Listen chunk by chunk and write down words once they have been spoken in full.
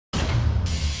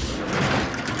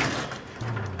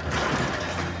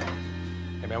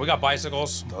man. We got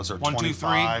bicycles. Those are 1, 2, 3.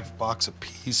 $25 a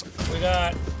piece. We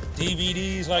got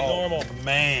DVDs like normal.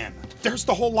 Man, there's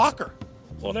the whole locker.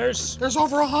 Well, there's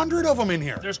over 100 of them in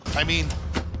here. I mean,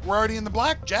 we're already in the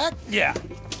black, Jack. Yeah.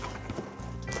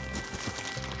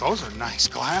 Those are nice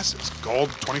glasses. Gold,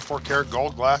 24 karat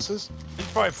gold glasses. You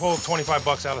could probably pull $25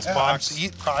 out of this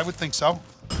box. I would think so.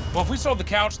 Well, if we sold the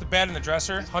couch, the bed, and the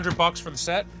dresser, $100 for the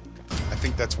set. I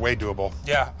think that's way doable.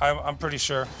 Yeah, I'm pretty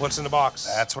sure. What's in the box?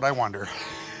 That's what I wonder.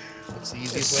 What's the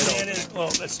easiest way to open it?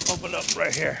 Well, let's open up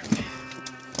right here.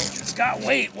 It's got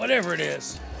weight, whatever it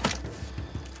is.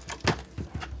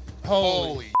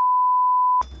 Holy.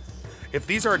 If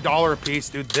these are $1 a piece,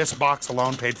 dude, this box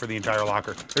alone paid for the entire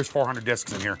locker. There's 400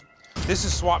 discs in here. This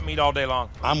is swap meet all day long.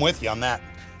 I'm with you on that.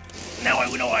 Now I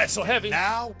know why it's so heavy.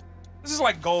 Now, this is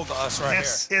like gold to us right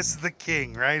this is the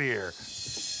king right here.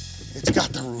 It's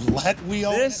got the roulette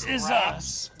wheel. This is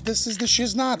us. This is the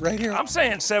shiznot right here. I'm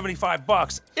saying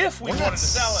 $75 if we wanted to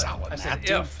sell it. I said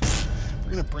if.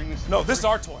 We're gonna bring this. No, this is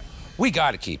our toy. We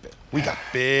got to keep it. We got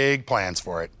big plans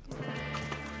for it.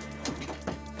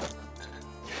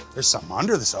 There's something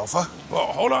under the sofa. Well,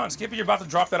 hold on, Skippy. You're about to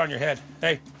drop that on your head.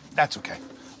 Hey. That's okay.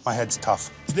 My head's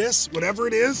tough. This, whatever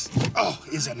it is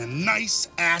in a nice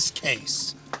ass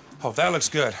case. Oh, that looks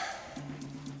good.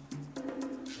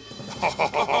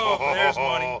 Oh, there's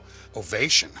money.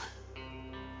 Ovation.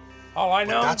 All I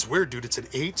know. But that's weird, dude. It's an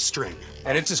 8-string.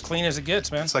 And it's as clean as it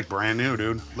gets, man. It's like brand new,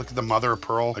 dude. Look at the mother of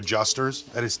pearl adjusters.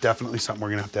 That is definitely something we're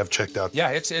gonna have to have checked out. Yeah,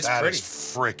 it's pretty. That is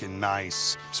freaking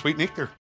nice. Sweet nectar.